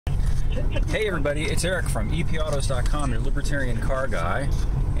Hey everybody, it's Eric from EPAutos.com, your libertarian car guy,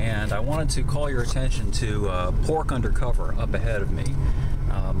 and I wanted to call your attention to pork undercover up ahead of me.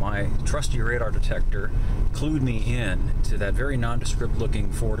 My trusty radar detector clued me in to that very nondescript looking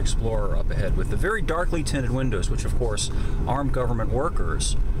Ford Explorer up ahead with the very darkly tinted windows, which of course armed government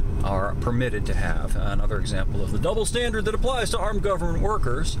workers are permitted to have. Another example of the double standard that applies to armed government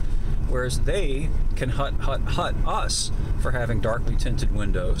workers, whereas they can hut us for having darkly tinted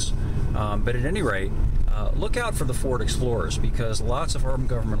windows. But at any rate, look out for the Ford Explorers, because lots of armed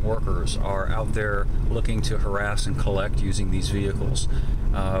government workers are out there looking to harass and collect using these vehicles,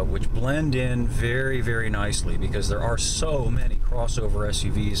 which blend in very, very nicely because there are so many crossover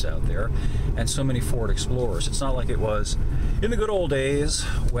SUVs out there and so many Ford Explorers. It's not like it was in the good old days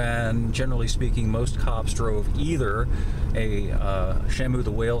when, generally speaking, most cops drove either a Shamu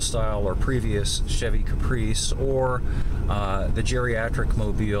the Whale style or previous Chevy Caprice or the geriatric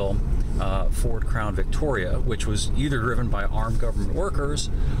mobile Ford Crown Victoria, which was either driven by armed government workers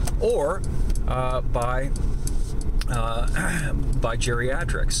or by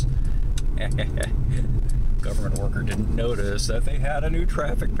geriatrics. Government worker didn't notice that they had a new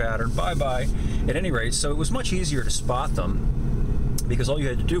traffic pattern. Bye-bye. At any rate, so it was much easier to spot them because all you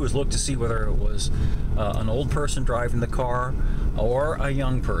had to do was look to see whether it was an old person driving the car or a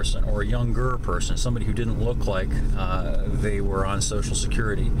young person or a younger person, somebody who didn't look like they were on Social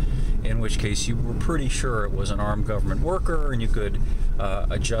Security, in which case you were pretty sure it was an armed government worker and you could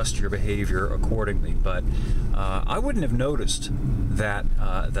adjust your behavior accordingly. But I wouldn't have noticed that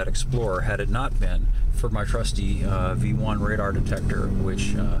that Explorer had it not been for my trusty V1 radar detector,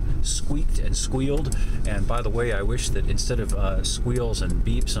 which squeaked and squealed. And by the way, I wish that instead of squeals and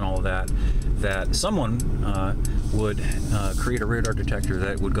beeps and all of that, that someone would create a radar detector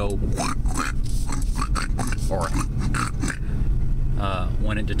that would go or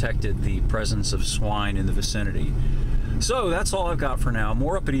when it detected the presence of swine in the vicinity. So that's all I've got for now.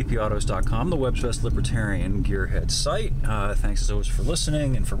 More up at EPAutos.com, the web's best libertarian gearhead site. Thanks as always for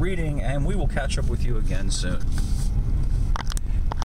listening and for reading, and we will catch up with you again soon.